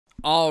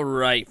All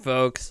right,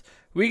 folks.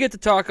 We get to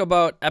talk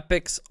about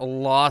Epic's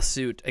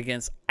lawsuit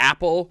against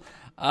Apple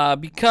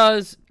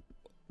because,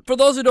 for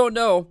those who don't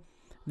know,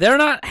 they're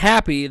not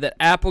happy that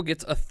Apple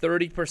gets a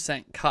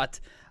 30% cut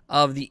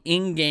of the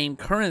in-game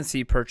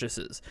currency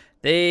purchases.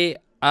 They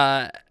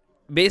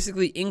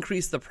basically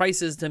increase the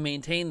prices to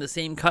maintain the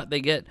same cut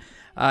they get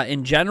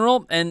in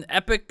general, and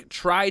Epic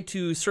tried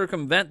to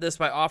circumvent this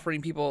by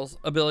offering people's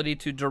ability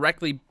to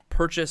directly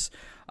purchase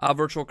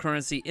virtual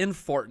currency in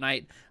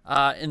Fortnite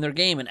in their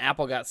game, and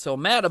Apple got so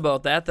mad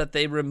about that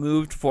they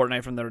removed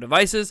Fortnite from their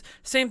devices.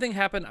 Same thing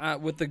happened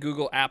with the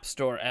Google App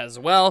Store as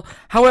well.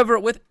 However,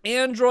 with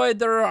Android,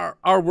 there are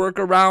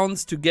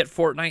workarounds to get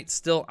Fortnite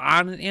still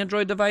on an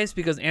Android device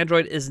because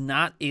Android is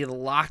not a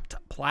locked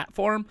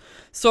platform.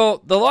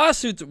 So the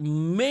lawsuit's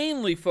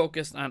mainly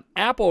focused on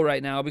Apple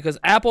right now because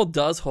Apple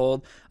does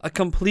hold a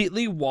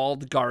completely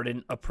walled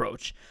garden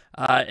approach.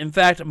 In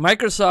fact,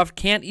 Microsoft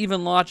can't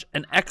even launch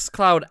an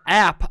xCloud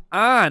app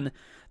on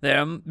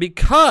them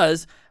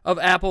because of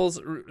Apple's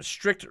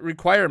strict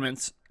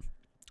requirements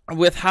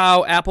with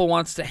how Apple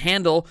wants to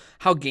handle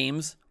how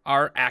games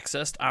are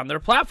accessed on their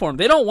platform.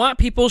 They don't want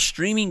people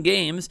streaming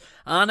games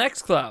on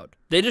xCloud.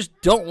 They just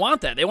don't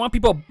want that. They want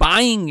people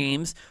buying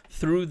games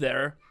through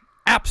their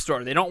App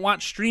Store. They don't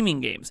want streaming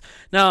games.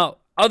 Now,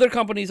 other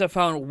companies have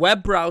found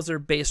web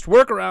browser-based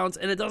workarounds,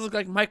 and it does look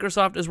like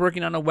Microsoft is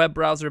working on a web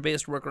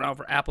browser-based workaround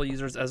for Apple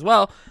users as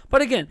well.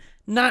 But again,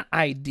 not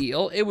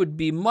ideal. It would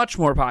be much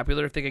more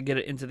popular if they could get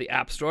it into the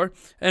App Store.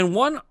 And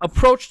one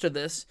approach to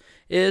this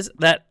is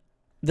that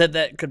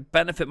could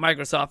benefit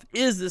Microsoft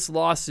is this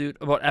lawsuit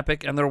about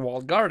Epic and their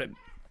walled garden.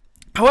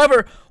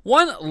 However,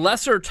 one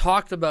lesser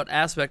talked about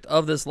aspect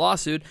of this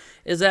lawsuit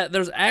is that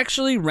there's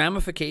actually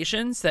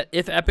ramifications that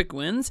if Epic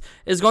wins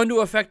is going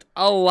to affect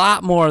a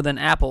lot more than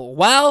Apple.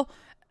 While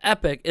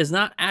Epic is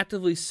not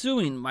actively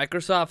suing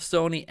Microsoft,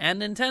 Sony,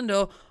 and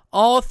Nintendo,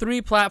 all three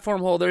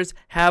platform holders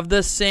have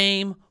the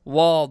same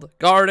walled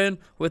garden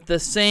with the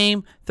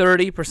same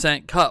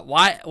 30% cut.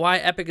 Why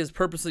Epic is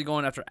purposely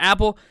going after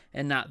Apple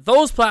and not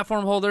those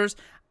platform holders,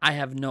 I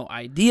have no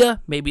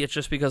idea. Maybe it's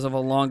just because of a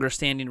longer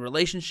standing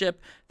relationship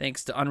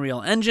thanks to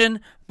Unreal Engine.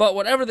 But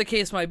whatever the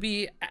case might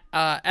be,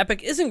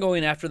 Epic isn't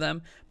going after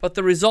them. But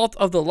the result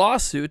of the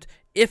lawsuit,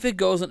 if it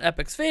goes in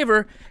Epic's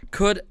favor,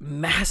 could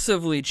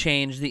massively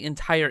change the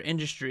entire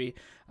industry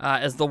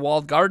as the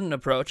walled garden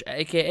approach,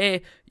 aka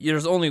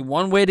there's only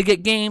one way to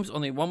get games,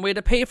 only one way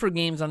to pay for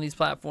games on these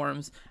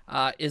platforms,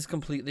 is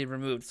completely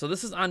removed. So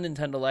this is on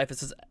Nintendo Life. It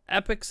says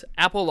Epic's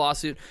Apple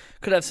lawsuit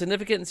could have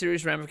significant and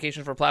serious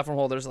ramifications for platform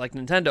holders like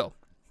Nintendo.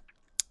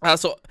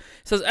 So it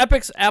says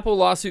Epic's Apple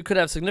lawsuit could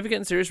have significant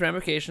and serious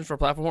ramifications for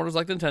platform holders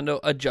like Nintendo,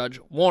 a judge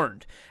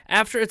warned.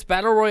 After its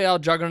Battle Royale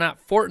juggernaut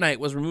Fortnite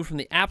was removed from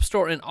the App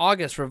Store in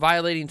August for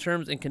violating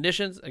terms and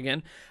conditions,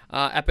 again,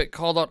 Epic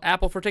called out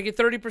Apple for taking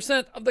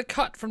 30% of the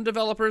cut from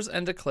developers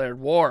and declared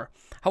war.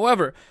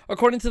 However,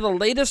 according to the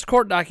latest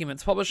court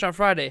documents published on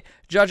Friday,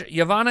 Judge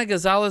Yvonne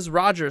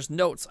Gonzalez-Rogers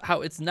notes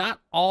how it's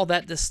not all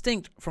that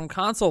distinct from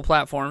console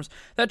platforms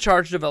that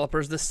charge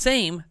developers the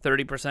same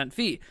 30%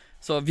 fee.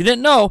 So if you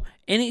didn't know,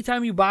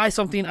 anytime you buy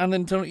something on the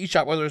Nintendo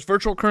eShop, whether it's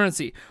virtual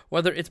currency,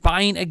 whether it's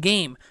buying a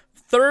game,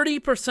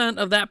 30%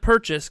 of that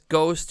purchase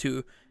goes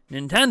to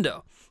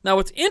Nintendo. Now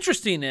what's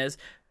interesting is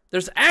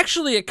there's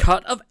actually a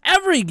cut of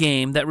every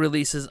game that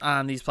releases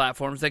on these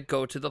platforms that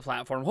go to the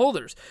platform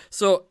holders.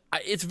 So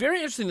it's very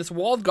interesting, this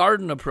walled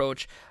garden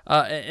approach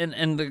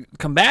and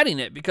combating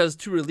it, because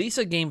to release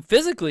a game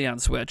physically on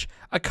Switch,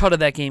 a cut of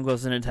that game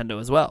goes to Nintendo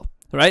as well,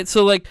 right?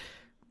 So like,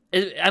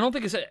 I don't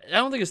think it's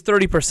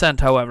 30%,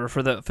 however,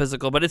 for the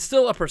physical, but it's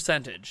still a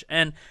percentage,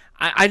 and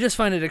I just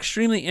find it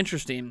extremely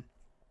interesting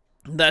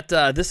that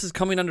this is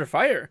coming under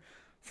fire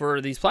for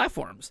these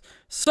platforms.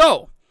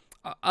 So,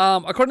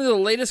 according to the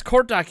latest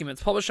court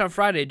documents published on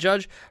Friday,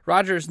 Judge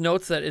Rogers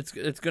notes that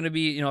it's going to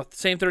be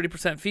same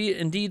 30% fee.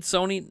 Indeed,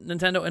 Sony,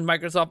 Nintendo, and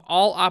Microsoft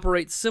all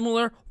operate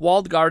similar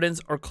walled gardens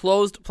or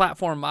closed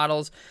platform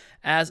models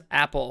as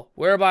Apple,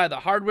 whereby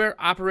the hardware,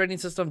 operating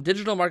system,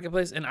 digital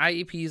marketplace, and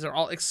IEPs are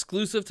all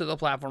exclusive to the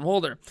platform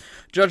holder.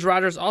 Judge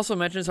Rogers also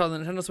mentions how the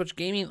Nintendo Switch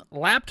gaming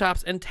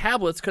laptops and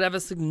tablets could have a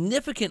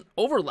significant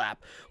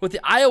overlap with the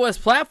iOS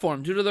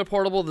platform due to their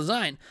portable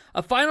design.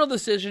 A final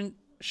decision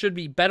should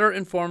be better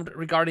informed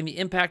regarding the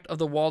impact of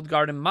the walled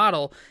garden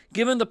model,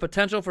 given the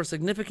potential for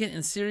significant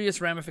and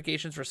serious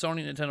ramifications for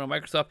Sony, Nintendo,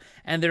 Microsoft,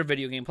 and their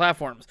video game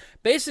platforms.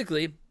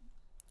 Basically,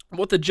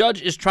 what the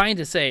judge is trying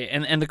to say,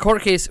 and the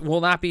court case will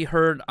not be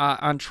heard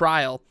on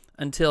trial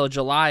until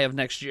July of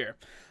next year.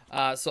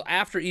 So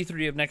after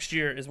E3 of next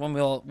year is when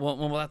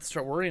we'll have to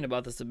start worrying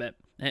about this a bit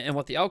and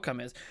what the outcome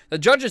is. The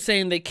judge is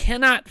saying they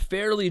cannot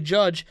fairly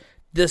judge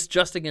this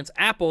just against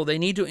Apple. They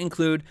need to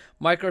include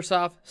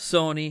Microsoft,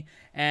 Sony,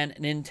 and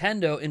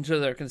Nintendo into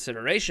their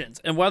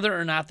considerations, and whether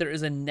or not there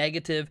is a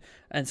negative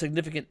and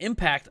significant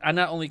impact on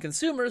not only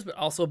consumers but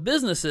also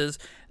businesses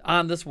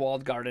on this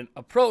walled garden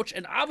approach,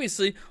 and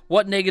obviously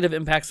what negative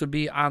impacts would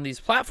be on these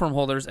platform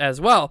holders as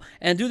well.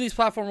 And do these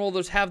platform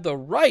holders have the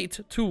right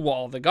to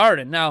wall the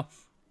garden? Now,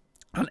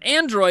 On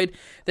Android,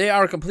 they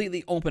are a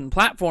completely open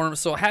platform,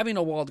 so having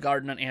a walled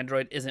garden on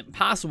Android isn't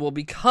possible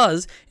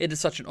because it is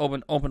such an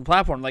open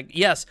platform. Like,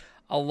 yes,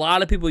 a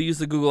lot of people use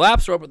the Google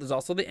App Store, but there's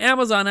also the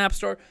Amazon App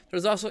Store.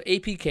 There's also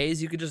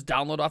APKs you could just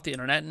download off the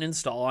internet and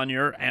install on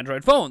your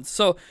Android phones.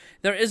 So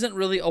there isn't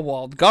really a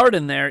walled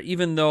garden there,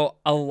 even though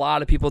a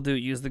lot of people do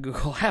use the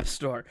Google App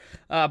Store.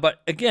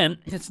 But again,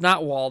 it's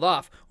not walled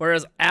off.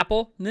 Whereas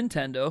Apple,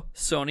 Nintendo,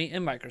 Sony,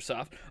 and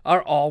Microsoft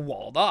are all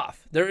walled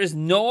off. There is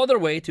no other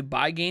way to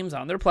buy games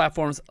on their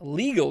platforms,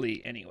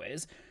 legally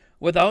anyways,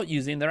 without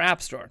using their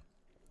App Store.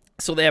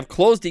 So they have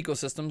closed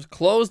ecosystems,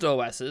 closed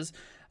OSs,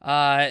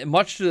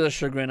 much to the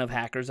chagrin of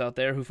hackers out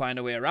there who find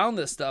a way around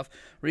this stuff.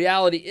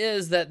 Reality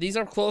is that these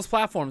are closed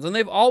platforms, and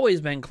they've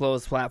always been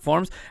closed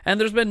platforms, and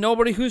there's been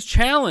nobody who's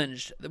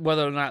challenged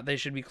whether or not they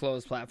should be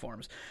closed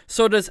platforms.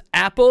 So does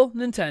Apple,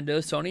 Nintendo,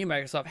 Sony, and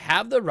Microsoft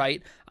have the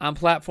right on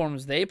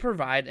platforms they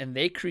provide and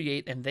they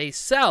create and they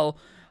sell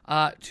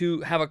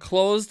to have a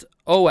closed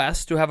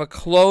OS, to have a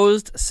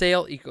closed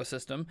sale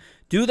ecosystem?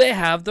 Do they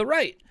have the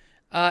right?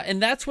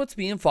 And that's what's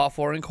being fought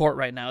for in court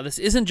right now. This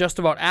isn't just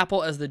about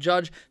Apple, as the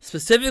judge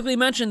specifically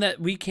mentioned that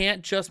we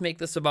can't just make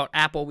this about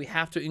Apple. We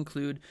have to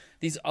include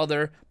these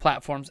other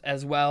platforms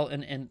as well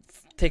and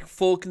take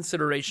full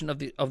consideration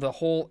of the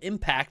whole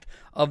impact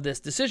of this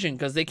decision,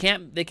 because they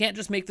can't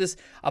just make this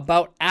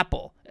about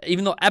Apple.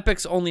 Even though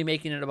Epic's only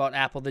making it about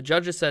Apple, the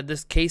judge has said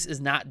this case is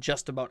not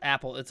just about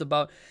Apple. It's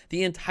about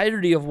the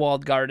entirety of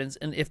walled gardens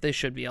and if they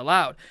should be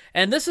allowed.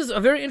 And this is a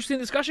very interesting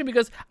discussion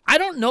because I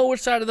don't know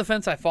which side of the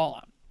fence I fall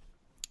on.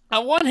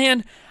 On one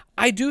hand,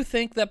 I do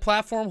think that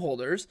platform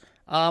holders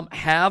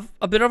have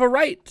a bit of a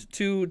right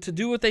to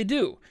do what they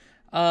do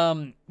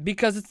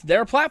because it's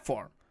their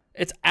platform.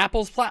 It's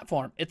Apple's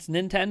platform. It's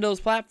Nintendo's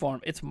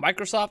platform. It's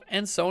Microsoft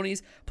and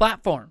Sony's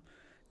platform.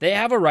 They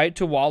have a right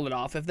to wall it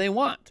off if they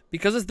want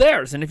because it's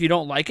theirs. And if you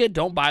don't like it,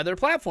 don't buy their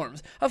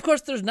platforms. Of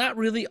course, there's not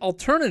really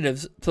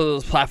alternatives to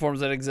those platforms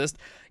that exist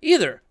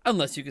either,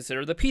 unless you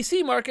consider the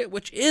PC market,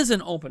 which is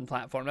an open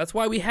platform. That's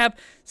why we have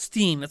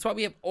Steam. That's why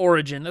we have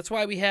Origin. That's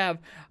why we have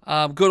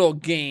Good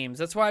Old Games.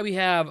 That's why we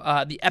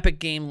have the Epic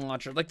Game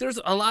Launcher. Like,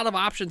 there's a lot of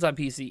options on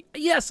PC.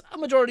 Yes, a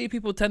majority of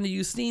people tend to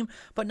use Steam,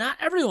 but not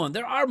everyone.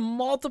 There are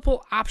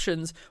multiple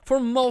options for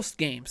most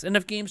games. And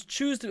if games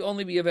choose to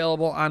only be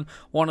available on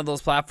one of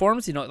those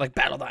platforms, you know, like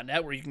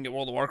Battle.net, where you can get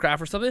World of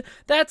Warcraft or something,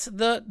 that's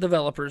the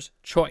developer's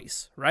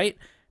choice, right?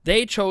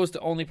 They chose to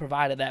only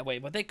provide it that way,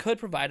 but they could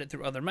provide it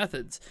through other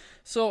methods.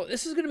 So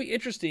this is going to be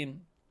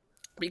interesting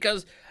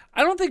because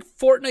I don't think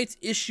Fortnite's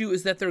issue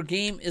is that their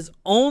game is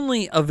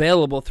only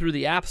available through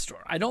the App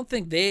Store. I don't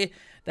think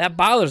that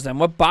bothers them.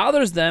 What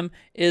bothers them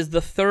is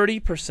the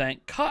 30%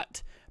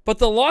 cut. But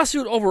the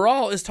lawsuit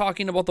overall is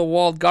talking about the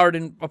walled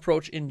garden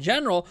approach in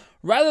general,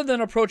 rather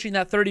than approaching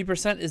that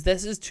 30% is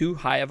this is too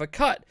high of a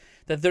cut.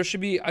 That there should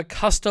be a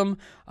custom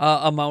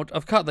amount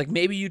of cut. Like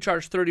maybe you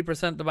charge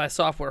 30% to buy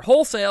software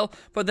wholesale,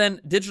 but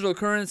then digital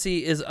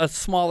currency is a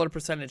smaller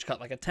percentage cut,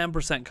 like a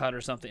 10% cut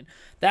or something.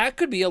 That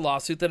could be a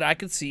lawsuit that I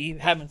could see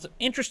having some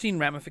interesting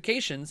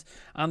ramifications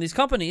on these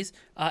companies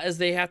as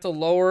they have to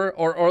lower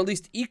or at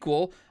least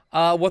equal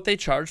what they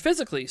charge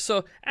physically.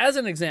 So as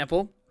an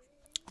example,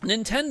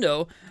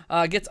 Nintendo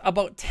gets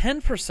about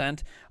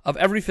 10% of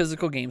every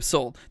physical game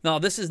sold. Now,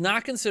 this is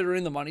not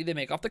considering the money they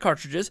make off the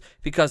cartridges,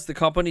 because the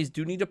companies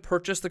do need to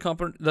purchase the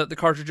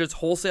cartridges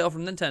wholesale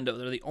from Nintendo.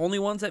 They're the only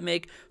ones that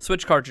make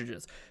Switch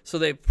cartridges. So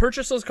they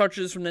purchase those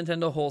cartridges from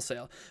Nintendo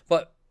wholesale.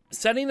 But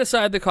setting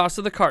aside the cost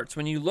of the carts,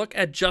 when you look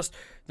at just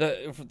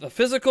the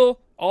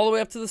physical all the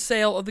way up to the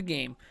sale of the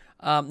game,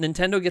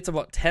 Nintendo gets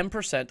about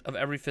 10% of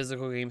every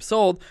physical game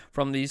sold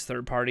from these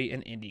third-party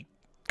and indie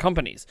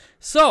companies.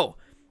 So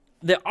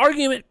the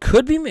argument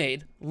could be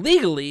made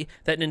legally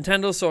that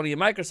Nintendo, Sony,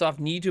 and Microsoft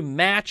need to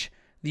match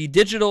the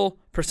digital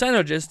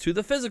percentages to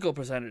the physical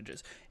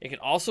percentages. It can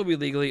also be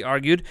legally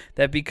argued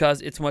that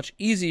because it's much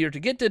easier to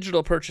get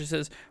digital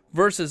purchases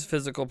versus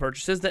physical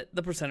purchases, that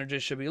the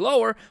percentages should be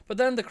lower. But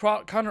then the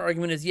counter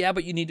argument is, yeah,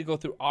 but you need to go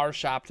through our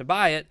shop to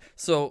buy it,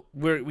 so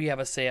we have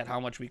a say at how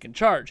much we can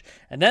charge.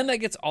 And then that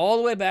gets all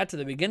the way back to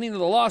the beginning of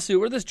the lawsuit,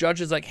 where this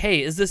judge is like,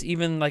 hey, is this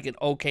even like an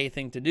okay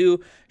thing to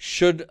do?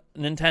 Should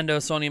Nintendo,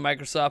 Sony,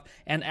 Microsoft,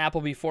 and Apple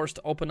be forced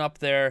to open up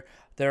their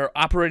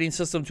operating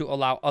system to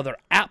allow other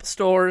app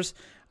stores?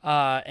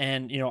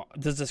 And, you know,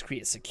 does this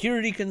create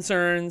security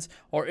concerns,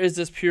 or is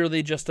this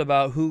purely just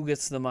about who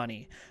gets the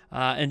money?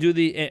 And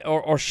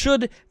or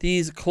should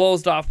these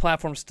closed off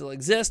platforms still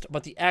exist,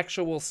 but the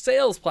actual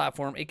sales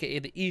platform, aka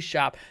the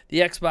eShop, the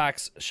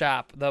Xbox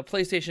shop, the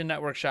PlayStation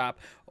Network shop,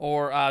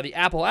 or the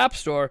Apple App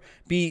Store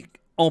be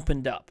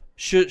opened up?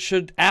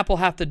 Should Apple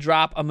have to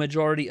drop a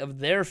majority of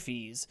their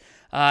fees?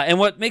 And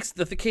what makes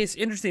the case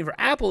interesting for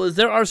Apple is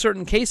there are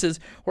certain cases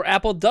where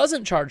Apple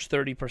doesn't charge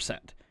 30%.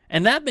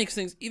 And that makes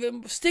things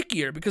even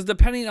stickier, because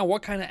depending on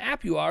what kind of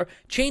app you are,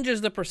 changes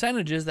the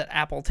percentages that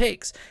Apple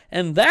takes.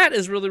 And that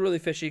is really, really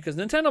fishy, because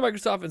Nintendo,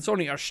 Microsoft, and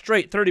Sony are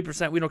straight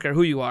 30%. We don't care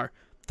who you are.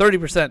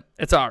 30%,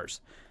 it's ours.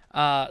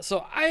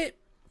 So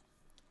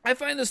I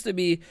find this to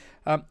be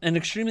an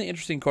extremely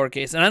interesting court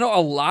case, and I know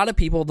a lot of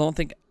people don't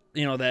think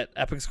that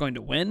Epic's going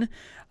to win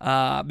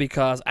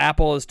because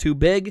Apple is too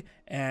big,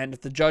 and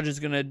if the judge is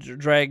going to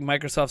drag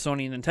Microsoft,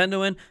 Sony, and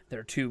Nintendo in,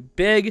 they're too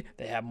big.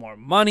 They have more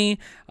money.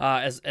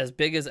 As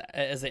big as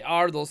they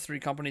are, those three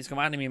companies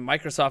combined. I mean,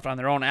 Microsoft on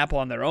their own, Apple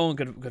on their own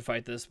could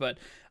fight this, but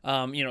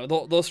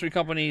those three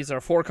companies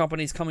are four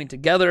companies coming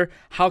together.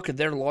 How could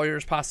their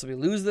lawyers possibly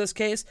lose this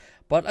case?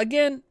 But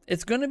again,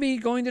 it's going to be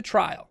going to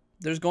trial.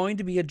 There's going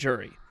to be a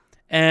jury.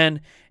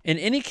 And in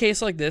any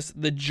case like this,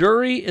 the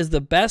jury is the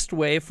best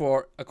way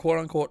for a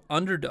quote-unquote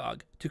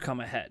underdog to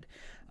come ahead.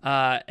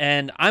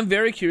 And I'm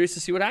very curious to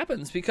see what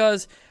happens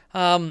because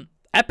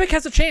Epic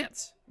has a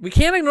chance. We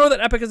can't ignore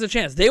that Epic has a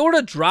chance. They would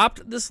have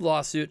dropped this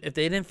lawsuit if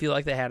they didn't feel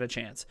like they had a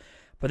chance.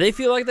 But they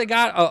feel like they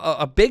got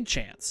a big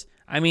chance.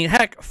 I mean,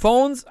 heck,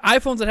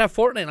 iPhones that have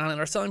Fortnite on it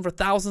are selling for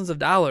thousands of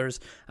dollars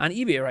on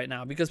eBay right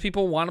now because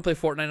people want to play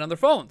Fortnite on their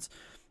phones,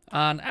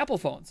 on Apple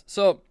phones.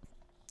 So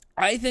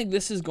I think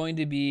this is going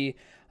to be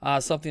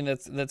something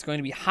that's going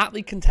to be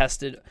hotly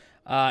contested.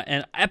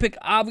 And Epic,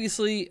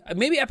 obviously,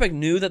 maybe Epic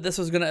knew that this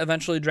was going to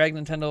eventually drag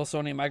Nintendo,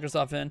 Sony, and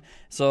Microsoft in.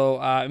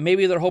 So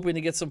maybe they're hoping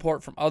to get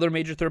support from other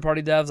major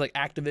third-party devs like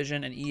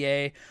Activision and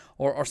EA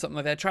or something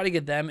like that. Try to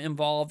get them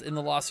involved in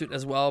the lawsuit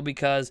as well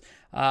because,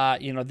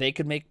 they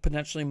could make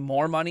potentially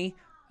more money.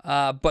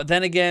 But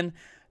then again,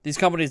 these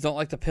companies don't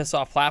like to piss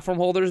off platform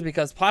holders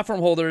because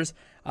platform holders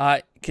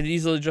can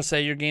easily just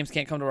say your games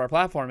can't come to our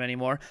platform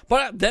anymore.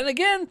 But then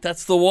again,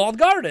 that's the walled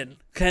garden.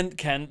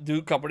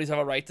 Do companies have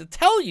a right to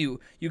tell you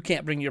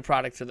can't bring your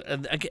product to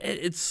the?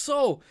 It's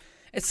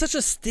such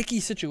a sticky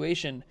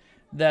situation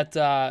that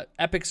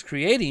Epic's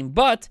creating,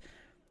 but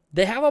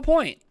they have a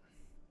point.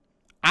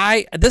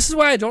 This is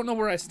why I don't know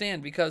where I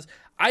stand because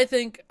I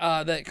think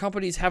that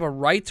companies have a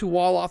right to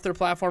wall off their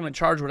platform and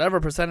charge whatever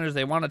percentage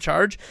they want to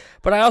charge.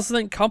 But I also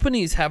think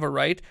companies have a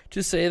right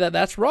to say that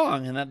that's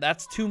wrong and that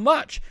that's too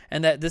much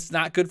and that this is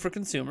not good for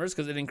consumers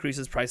because it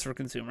increases price for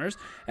consumers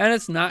and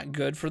it's not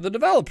good for the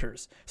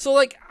developers.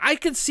 So, I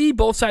could see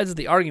both sides of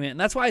the argument, and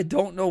that's why I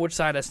don't know which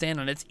side I stand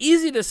on. It's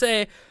easy to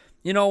say,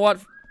 you know what,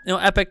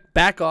 Epic,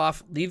 back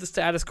off, leave the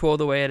status quo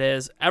the way it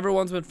is.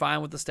 Everyone's been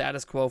fine with the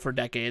status quo for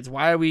decades.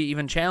 Why are we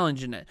even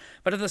challenging it?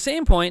 But at the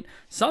same point,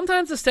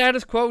 sometimes the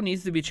status quo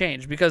needs to be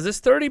changed because this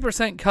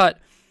 30% cut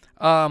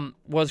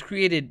was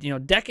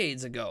created,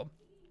 decades ago.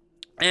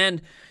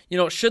 And,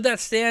 should that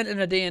stand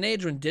in a day and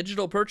age when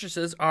digital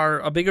purchases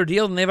are a bigger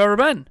deal than they've ever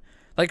been?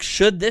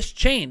 Should this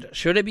change?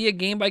 Should it be a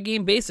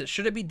game-by-game basis?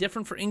 Should it be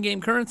different for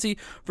in-game currency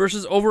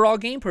versus overall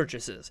game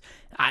purchases?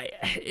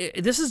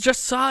 This is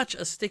just such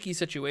a sticky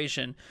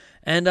situation.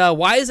 And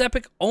why is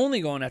Epic only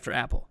going after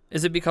Apple?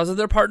 Is it because of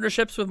their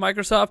partnerships with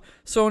Microsoft,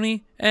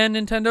 Sony, and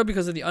Nintendo?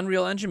 Because of the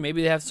Unreal Engine?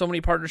 Maybe they have so many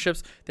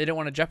partnerships they don't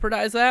want to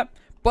jeopardize that.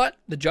 But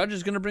the judge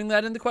is going to bring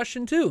that into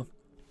question too.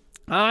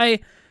 I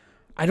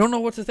don't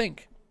know what to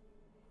think.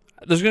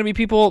 There's going to be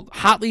people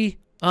hotly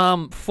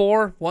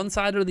for one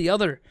side or the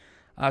other.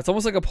 It's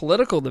almost like a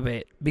political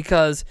debate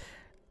because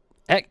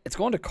it's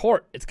going to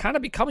court. It's kind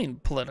of becoming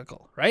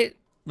political, right?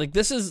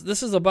 This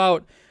is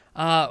about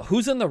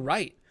who's in the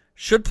right.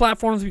 Should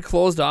platforms be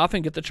closed off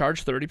and get to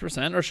charge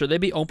 30%, or should they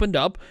be opened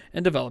up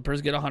and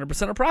developers get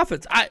 100% of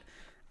profits?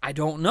 I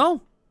don't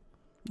know.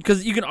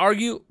 Because you can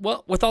argue,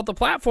 well, without the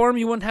platform,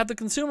 you wouldn't have the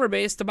consumer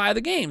base to buy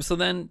the game. So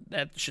then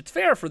that shit's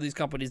fair for these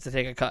companies to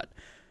take a cut.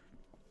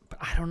 But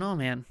I don't know,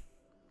 man.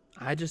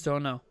 I just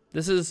don't know.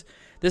 This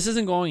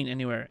isn't going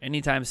anywhere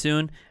anytime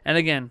soon. And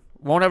again,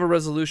 won't have a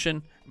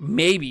resolution,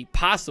 maybe,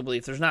 possibly,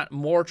 if there's not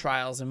more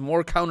trials and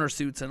more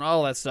countersuits and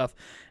all that stuff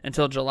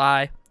until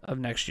July of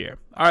next year.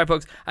 All right,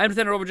 folks. I'm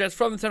Nintendo Overjets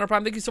from Nintendo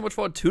Prime. Thank you so much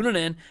for tuning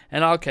in,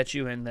 and I'll catch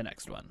you in the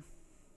next one.